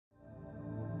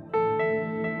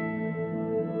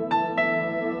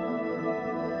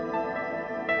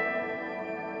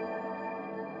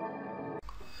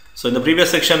So in the previous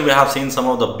section, we have seen some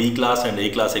of the B class and A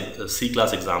class, C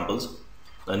class examples.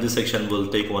 In this section, we'll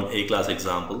take one A class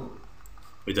example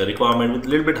with a requirement, with a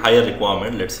little bit higher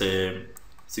requirement. Let's say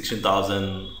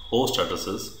 16,000 host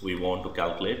addresses we want to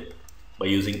calculate by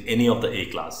using any of the A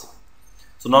class.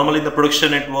 So normally in the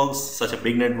production networks, such a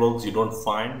big networks you don't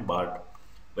find, but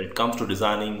when it comes to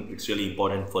designing, it's really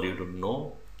important for you to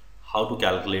know how to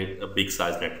calculate a big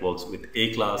size networks with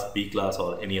A class, B class,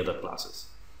 or any other classes.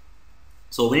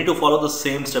 So we need to follow the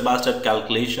same step-by-step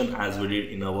calculation as we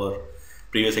did in our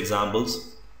previous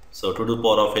examples. So 2 to the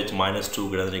power of h minus 2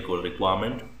 greater than or equal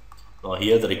requirement. Now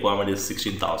here the requirement is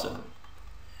 16,000.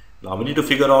 Now we need to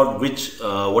figure out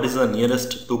what is the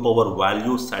nearest 2 power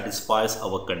value satisfies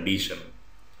our condition.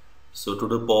 So 2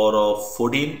 to the power of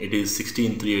 14, it is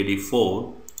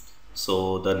 16,384.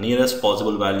 So the nearest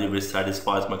possible value which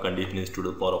satisfies my condition is 2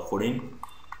 to the power of 14,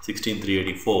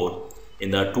 16,384.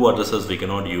 In the two addresses we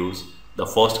cannot use the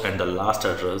first and the last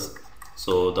address.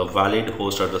 So the valid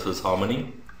host address is how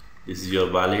many? This is your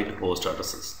valid host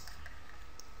addresses,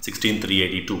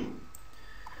 16,382.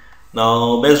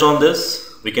 Now based on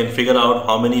this, we can figure out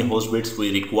how many host bits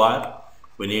we require.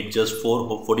 We need just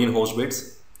 14 host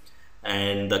bits.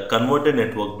 And the converted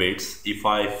network bits, if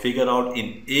I figure out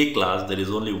in A class there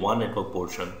is only one network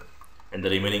portion and the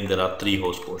remaining there are 3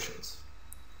 host portions.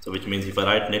 So which means if I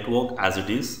write network as it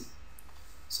is,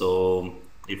 so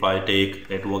if I take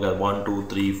network as 1, 2,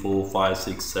 3, 4, 5,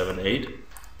 6, 7, 8,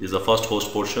 this is the first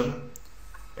host portion,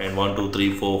 and 1, 2,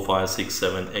 3, 4, 5, 6,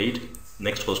 7, 8,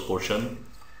 next host portion,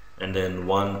 and then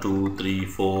 1, 2, 3,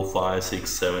 4, 5, 6,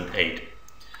 7, 8.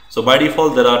 So by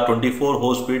default there are 24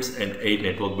 host bits and 8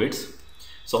 network bits.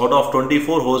 So out of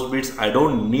 24 host bits, I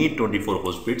don't need 24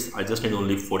 host bits, I just need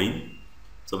only 14.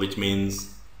 So which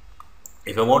means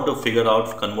if I want to figure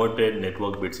out converted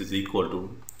network bits is equal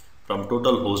to, from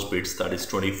total host bits, that is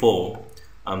 24,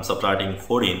 I'm subtracting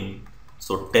 14,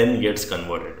 so 10 gets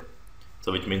converted.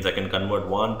 So which means I can convert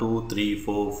 1, 2, 3,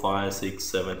 4, 5, 6,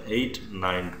 7, 8,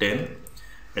 9, 10.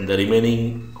 And the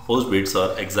remaining host bits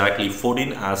are exactly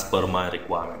 14 as per my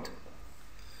requirement.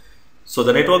 So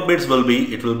the network bits will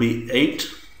be 8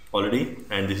 already,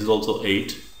 and this is also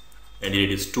 8, and here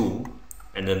it is 2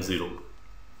 and then 0.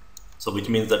 So which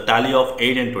means the tally of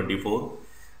 8 and 24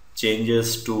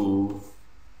 changes to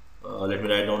let me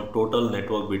write down total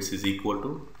network bits is equal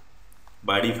to,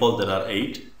 by default there are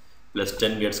 8 plus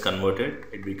 10 gets converted,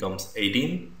 it becomes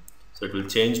 18. So it will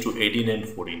change to 18 and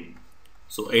 14.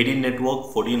 So 18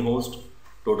 network, 14 host,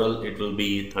 total it will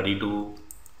be 32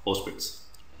 host bits.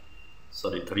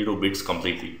 Sorry, 32 bits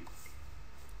completely.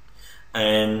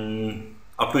 And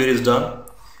up to here is done.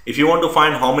 If you want to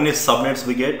find how many subnets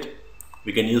we get,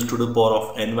 we can use 2 to the power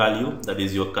of n value, that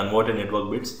is your converted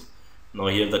network bits. Now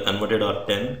here the converted are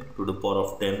 10, 2 to the power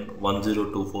of 10,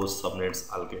 1024 subnets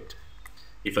I'll get.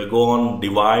 If I go on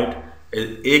divide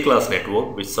A class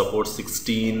network which supports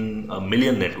 16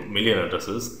 million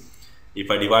addresses, if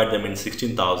I divide them in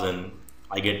 16,000,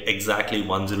 I get exactly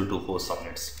 1024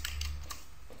 subnets.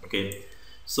 Okay,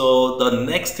 so the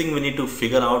next thing we need to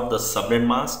figure out the subnet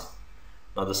mask.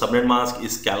 Now the subnet mask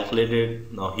is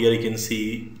calculated. Now here you can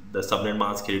see the subnet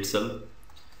mask here itself.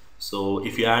 So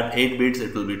if you add 8 bits,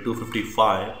 it will be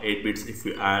 255. 8 bits if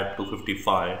you add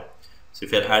 255. So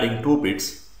if you are adding 2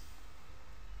 bits,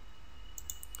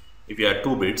 if you add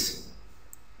 2 bits,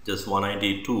 just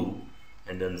 192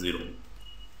 and then 0.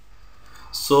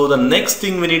 So the next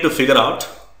thing we need to figure out,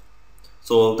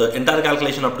 so the entire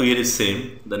calculation up to here is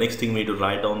same. The next thing we need to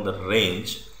write down the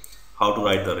range, how to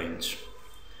write the range.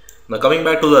 Now coming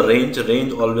back to the range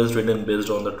always written based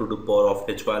on the 2 to the power of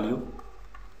h value.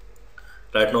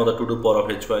 Right now the 2 to the power of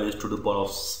h value is 2 to the power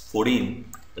of 14,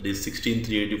 that is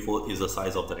 16,384 is the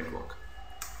size of the network.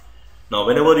 Now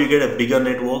whenever you get a bigger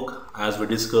network, as we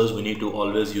discussed, we need to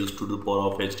always use 2 to the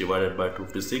power of h divided by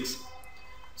 256.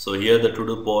 So here the 2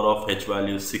 to the power of h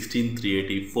value is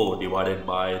 16,384 divided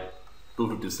by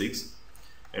 256,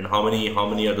 and how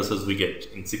many addresses we get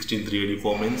in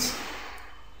 16,384 means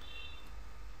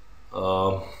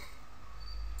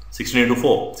 16 into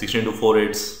 4. 16 into 4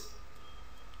 it's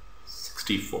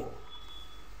 64.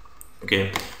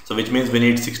 Okay, so which means we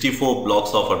need 64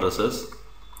 blocks of addresses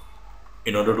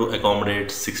in order to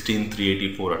accommodate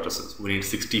 16,384 addresses. We need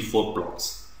 64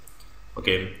 blocks.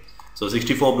 Okay, so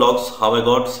 64 blocks, how I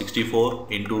got 64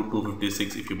 into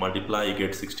 256, if you multiply you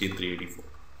get 16,384,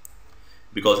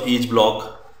 because each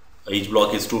block is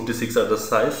 256 address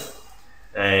size,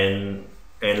 and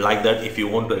like that if you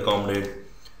want to accommodate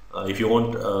if you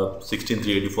want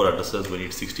 16,384 addresses, we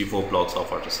need 64 blocks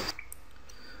of addresses.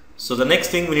 So the next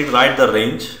thing we need to write the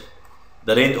range.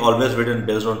 The range always written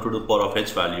based on 2 to the power of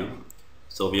h value.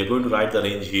 So we are going to write the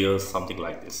range here something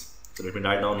like this. So let me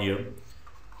write down here.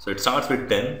 So it starts with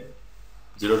 10,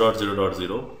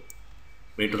 0.0.0.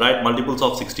 We need to write multiples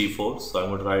of 64. So I'm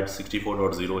going to write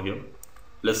 64.0 here,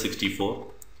 plus 64,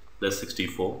 plus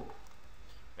 64.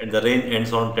 And the range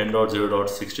ends on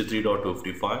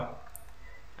 10.0.63.255.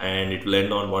 And it will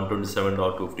end on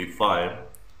 127.255.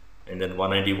 And then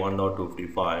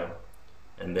 191.255.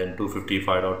 And then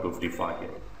 255.255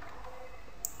 here.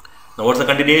 Now what's the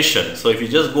continuation? So if you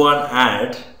just go and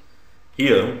add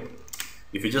here,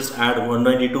 if you just add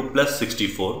 192 plus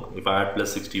 64, if I add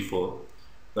plus 64,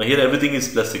 now here everything is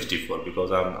plus 64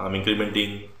 because I'm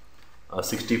incrementing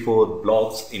 64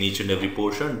 blocks in each and every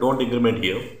portion. Don't increment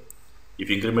here. If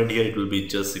you increment here, it will be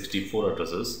just 64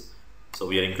 addresses. So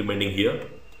we are incrementing here,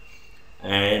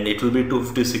 and it will be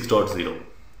 256.0.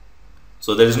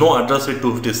 So there is no address with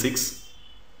 256.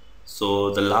 So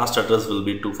the last address will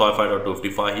be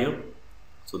 255.255 here.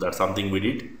 So that's something we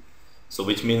did. So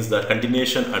which means the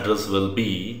continuation address will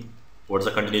be, what's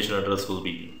the continuation address will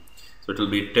be? So it will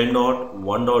be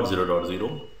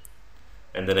 10.1.0.0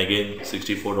 and then again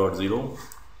 64.0,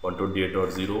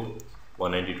 128.0,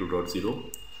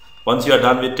 192.0. Once you are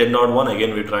done with 10.1,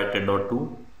 again we try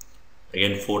 10.2,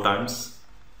 again 4 times,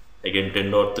 again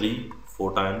 10.3,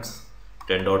 4 times,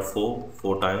 10.4,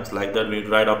 4 times, like that we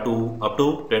write up to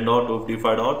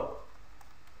 10.255.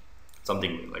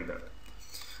 Something like that.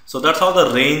 So that's how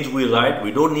the range we write.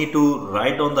 We don't need to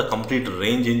write on the complete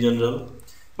range in general,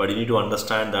 but you need to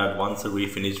understand that once we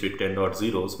finish with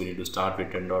 10.0s, we need to start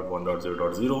with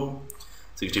 10.1.0.0,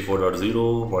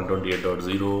 64.0,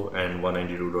 128.0 and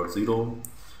 192.0.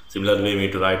 Similar way we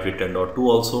need to write with 10.2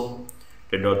 also,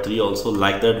 10.3 also,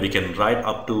 like that we can write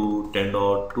up to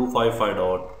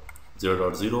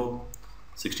 10.255.0.0,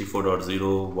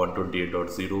 64.0,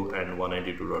 128.0 and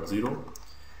 192.0,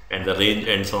 and the range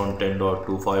ends on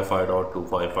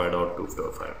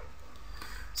 10.255.255.255.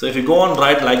 So if you go on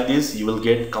write like this, you will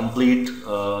get complete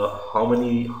how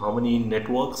many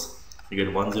networks? You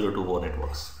get 1024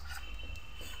 networks.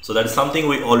 So that is something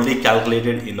we already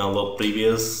calculated in our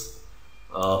previous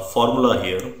formula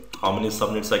here. How many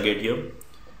subnets I get here?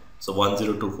 So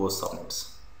 1024 subnets.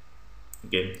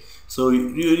 Okay, so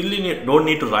you really don't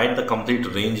need to write the complete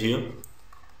range here,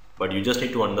 but you just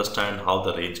need to understand how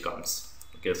the range comes.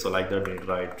 Okay, so like that we need to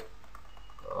write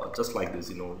just like this,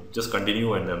 just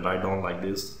continue and then write down like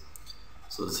this.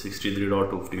 So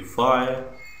 63.255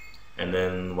 and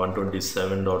then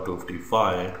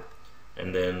 127.255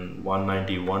 and then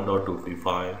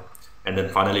 191.255 and then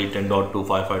finally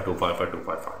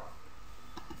 10.255.255.255.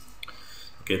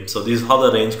 Okay, so this is how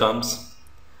the range comes.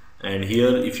 And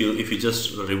here if you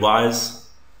just revise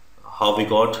how we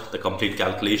got the complete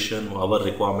calculation, our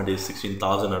requirement is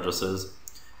 16,000 addresses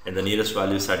and the nearest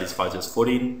value satisfies is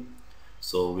 14,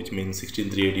 so which means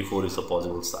 16384 is a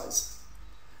possible size.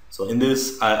 So in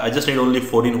this I just need only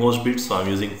 14 host bits, so I'm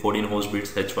using 14 host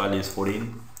bits, H value is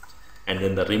 14, and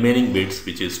then the remaining bits,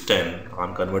 which is 10,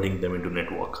 I'm converting them into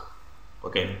network.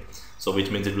 Okay, so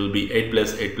which means it will be 8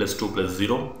 plus 8 plus 2 plus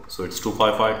 0, so it's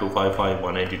 255, 255,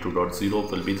 192.0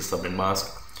 will be the subnet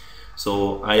mask.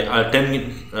 So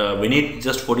we need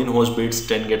just 14 host bits,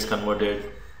 10 gets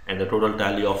converted, and the total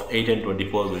tally of 8 and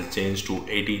 24 will change to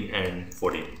 18 and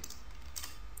 14.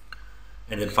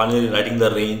 And then finally writing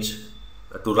the range.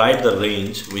 To write the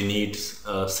range, we need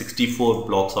 64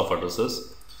 blocks of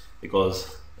addresses,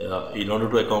 because in order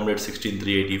to accommodate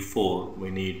 16384, we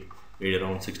need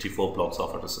around 64 blocks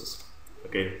of addresses.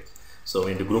 Okay, so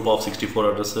in the group of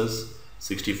 64 addresses,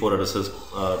 64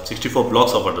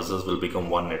 blocks of addresses will become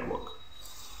one network,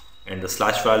 and the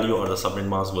slash value or the subnet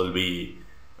mask will be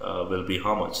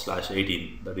how much? Slash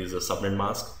 18. That is the subnet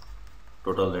mask,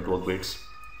 total network bits.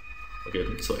 Okay,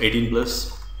 so 18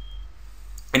 plus.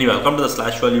 Anyway, I'll come to the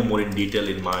slash value more in detail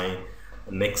in my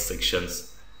next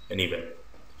sections anyway.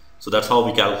 So that's how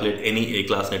we calculate any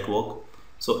A-class network.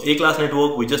 So A-class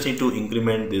network, we just need to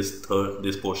increment this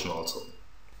portion also.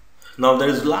 Now there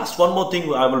is one more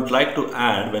thing I would like to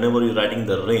add whenever you're writing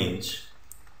the range.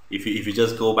 If you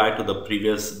just go back to the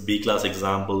previous B-class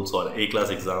examples or A-class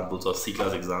examples or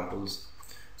C-class examples,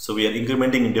 so we are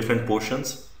incrementing in different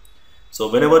portions. So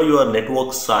whenever your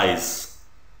network size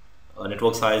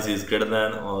is greater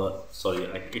than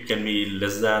it can be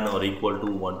less than or equal to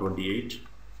 128.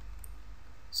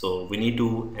 So we need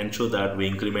to ensure that we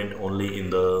increment only in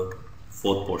the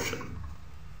fourth portion.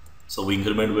 So we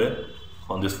increment where?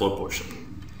 On this fourth portion.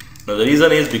 Now the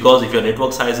reason is because if your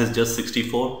network size is just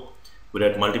 64, we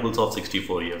write multiples of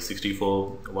 64 here. 64,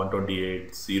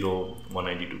 128, 0,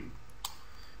 192.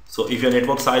 So if your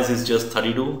network size is just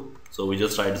 32, so we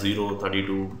just write 0,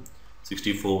 32,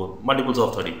 64, multiples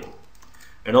of 34.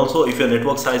 And also if your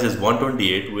network size is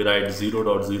 128, we write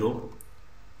 0.0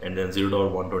 and then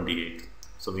 0.128.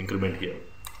 So we increment here.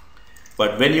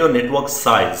 But when your network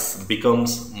size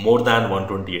becomes more than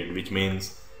 128, which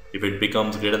means if it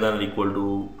becomes greater than or equal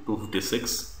to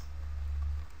 256,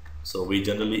 so we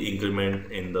generally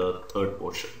increment in the third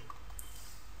portion,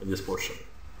 in this portion.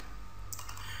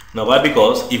 Now why?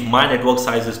 Because if my network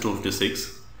size is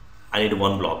 256, I need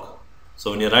one block.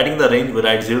 So when you're writing the range, we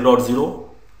write 0.0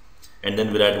 and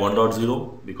then we write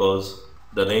 1.0 because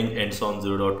the range ends on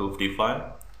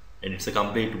 0.255 and it's a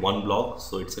complete one block,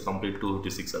 so it's a complete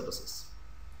 256 addresses.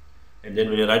 And then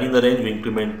when you're writing the range, we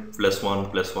increment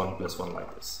 +1, +1, +1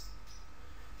 like this.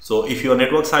 So if your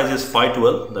network size is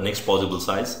 512, the next possible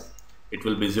size, it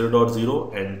will be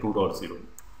 0.0 and 2.0,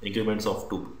 increments of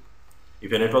 2. If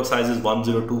your network size is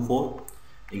 1024,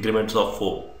 increments of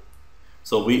 4.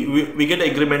 So we get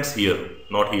increments here,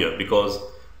 not here, because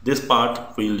this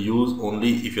part we'll use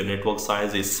only if your network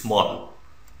size is small.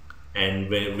 And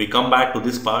when we come back to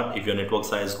this part, if your network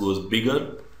size goes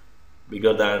bigger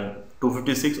than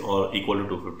 256 or equal to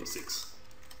 256.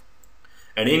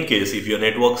 And in case if your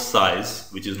network size,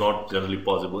 which is not generally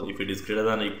possible, if it is greater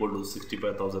than or equal to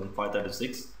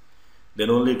 65,536, then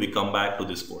only we come back to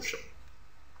this portion.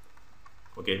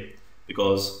 Okay,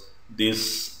 because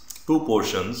these two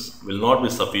portions will not be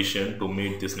sufficient to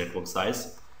meet this network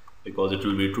size, because it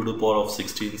will be 2 to the power of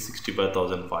 16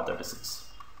 65,536.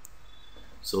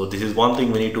 So this is one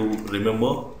thing we need to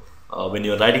remember when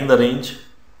you're writing the range,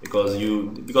 because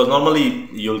normally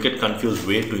you'll get confused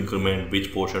where to increment,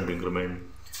 which portion to increment.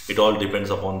 It all depends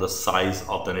upon the size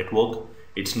of the network.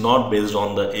 It's not based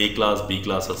on the A class, B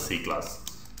class or C class,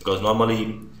 because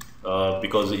normally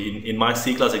because in my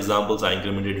C class examples I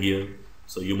incremented here,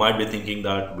 so you might be thinking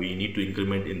that we need to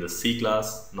increment in the C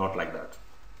class. Not like that.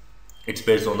 It's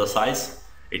based on the size.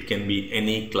 It can be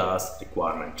any class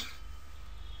requirement.